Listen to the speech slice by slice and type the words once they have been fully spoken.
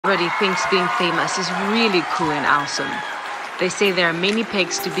Everybody thinks being famous is really cool and awesome. They say there are many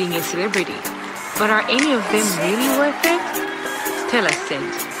pegs to being a celebrity, but are any of them really worth it? Tell us, Sid,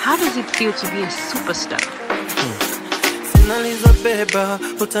 how does it feel to be a superstar? Sinaliza beba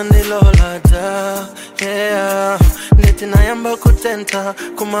utandilola da, yeah. Netina yamba kutenta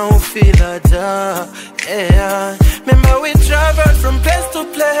kuma ufila da, yeah. Remember we traveled from place to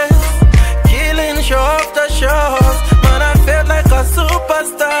place, killing show after shows. Man, I felt like a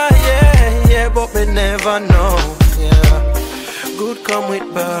superstar, yeah, yeah. But we never know, yeah. Good come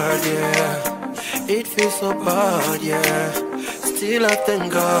with bad, yeah. It feels so bad, yeah. Still I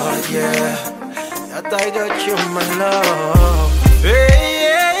thank God, yeah, that I got you, my love. Hey,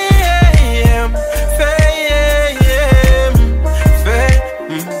 yeah, yeah, yeah. Faye, yeah, yeah. Faye,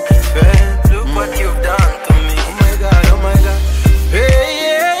 look what you've done to me. Oh my God, oh my God. Hey,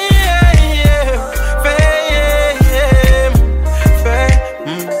 yeah, yeah, yeah. Faye, yeah, Faye.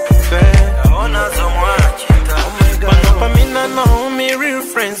 I wanna so much. Oh my God. But no, I know me real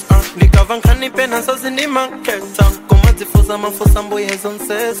friends. The government can depend on us in the market. Fusa mafusa mboye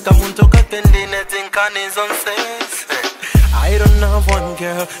zonses kamuntoka kendine tinkani zonses. I don't have one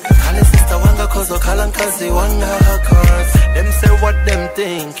girl, kale sister wanga kozo kalankazi wanga cause them say what them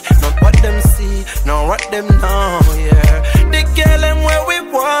think, not what them see, not what them know, yeah. The girl them where we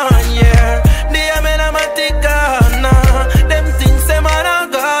want, yeah. The amena matikana, them things say man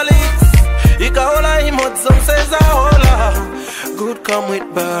alcoholics. Ika hola imot zonses a hola. Good come with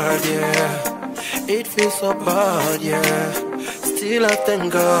bad, yeah. It feels so bad, yeah. Still I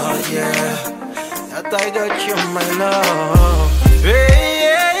thank God, yeah, that I got you, my love. Hey,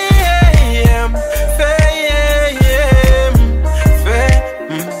 yeah, yeah, yeah. Faye, yeah, yeah. Faye,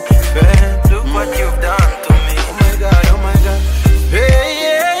 look what you've done to me. Oh my God, oh my God. Hey,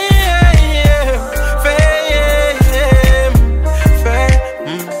 yeah, yeah, yeah. Faye, yeah, Faye.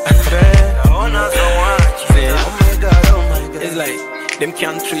 I wanna so much. Oh my God, oh my God. It's like them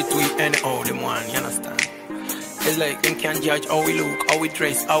can't treat we anyhow, them one, you understand? It's like them can't judge how we look, how we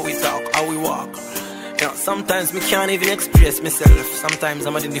dress, how we talk, how we walk. You know, sometimes me can't even express myself. Sometimes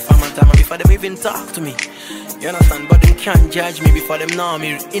I'm in the family time before them even talk to me. You understand? But them can't judge me before them know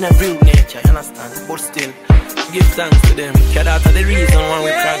me in a real nature. You understand? But still, give thanks to them. Cause that's the reason why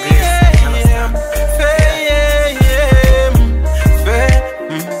we progress. You understand? Yeah, yeah, yeah.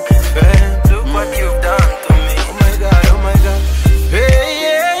 Look what you've done to me. Oh my God, oh my God. Hey,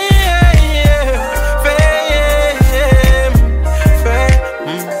 yeah, yeah, yeah. Faye, yeah, Faye.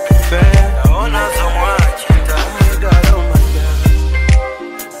 I wanna so much. Oh my God, oh my God.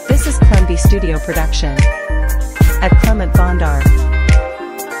 This is Clem B Studio Production at Clement Banda.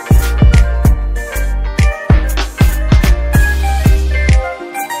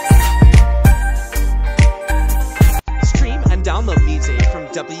 Stream and download music from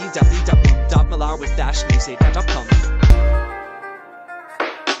www.malawi-music.com.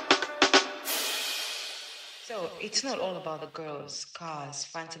 So, it's not all about the girls, cars,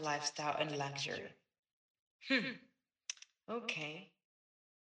 fancy lifestyle, and luxury. Okay.